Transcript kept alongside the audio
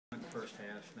first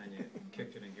half, and then you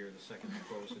kicked it in gear the second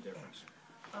half. What was the difference?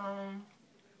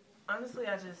 Honestly,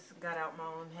 I just got out my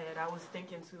own head. I was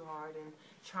thinking too hard and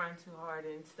trying too hard,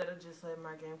 and instead of just letting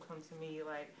my game come to me,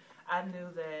 like, I knew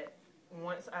that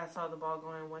once I saw the ball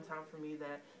going one time for me,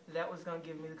 that was going to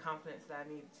give me the confidence that I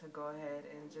needed to go ahead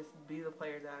and just be the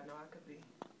player that I know I could be.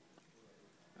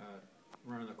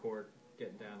 Running the court,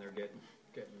 getting down there, getting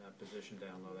that position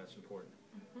down low, that's important.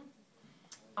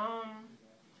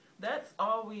 That's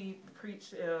all we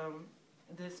preached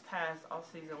this past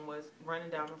offseason was running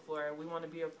down the floor. We want to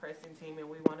be a pressing team, and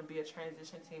we want to be a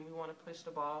transition team. We want to push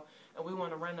the ball, and we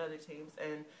want to run other teams.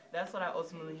 And that's what I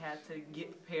ultimately had to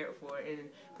get prepared for. And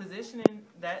positioning,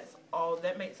 that's all.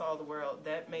 That makes all the world.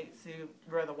 That makes you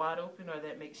rather wide open, or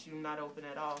that makes you not open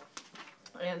at all.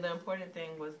 And the important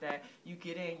thing was that you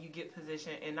get in, you get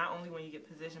position, and not only when you get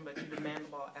position, but you demand the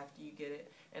ball after you get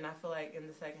it. And I feel like in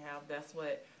the second half, that's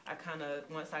what I kind of,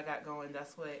 once I got going,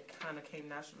 that's what kind of came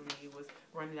natural to me, was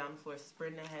running down the floor,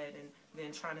 sprinting ahead, and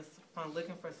then trying to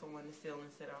looking for someone to steal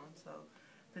and sit on. So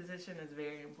position is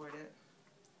very important.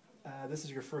 This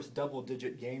is your first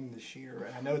double-digit game this year,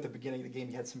 and I know at the beginning of the game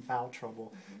you had some foul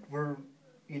trouble. But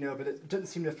it didn't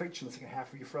seem to affect you in the second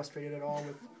half. Were you frustrated at all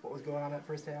with what was going on in that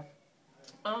first half?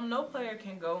 No player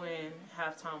can go in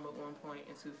halftime with 1 point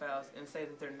and 2 fouls and say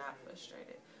that they're not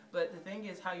frustrated. But the thing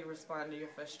is how you respond to your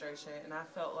frustration. And I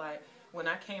felt like when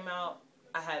I came out,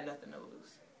 I had nothing to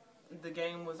lose. The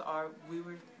game was we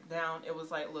were down. It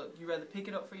was like, look, you rather pick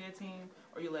it up for your team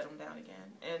or you let them down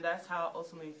again. And that's how I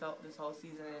ultimately felt this whole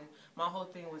season. And my whole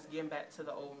thing was getting back to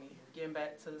the old me, getting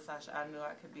back to the Sasha I knew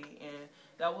I could be. And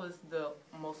that was the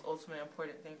most ultimate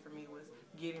important thing for me, was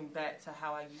getting back to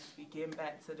how I used to be, getting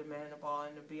back to demanding the ball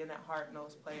and to being that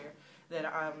hard-nosed player that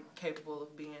I'm capable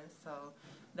of being. So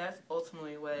that's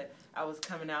ultimately what I was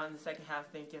coming out in the second half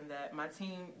thinking, that my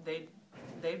team,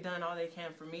 they've done all they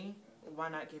can for me. Why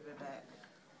not give it back?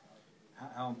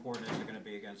 How important is it going to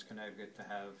be against Connecticut to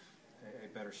have a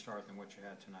better start than what you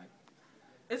had tonight?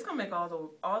 It's going to make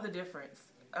all the difference.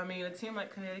 I mean, a team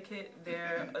like Connecticut,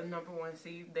 they're a #1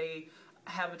 seed. They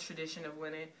have a tradition of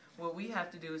winning. What we have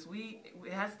to do is we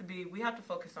have to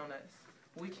focus on us.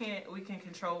 We can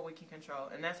control what we can control,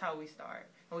 and that's how we start.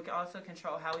 And we can also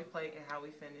control how we play and how we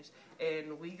finish.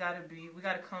 And we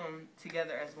gotta come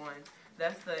together as one.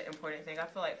 That's the important thing. I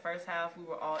feel like first half we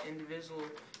were all individual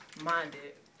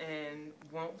minded, and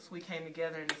once we came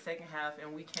together in the second half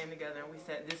and we came together and we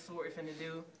said, this is what we're finna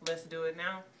do, let's do it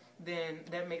now, then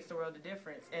that makes the world a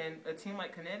difference. And a team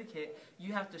like Connecticut,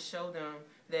 you have to show them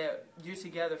that you're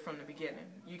together from the beginning.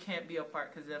 You can't be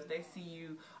apart, because if they see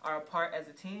you are apart as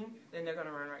a team, then they're going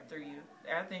to run right through you.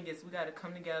 Our thing is we got to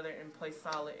come together and play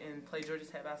solid and play Georgia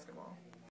Tech basketball.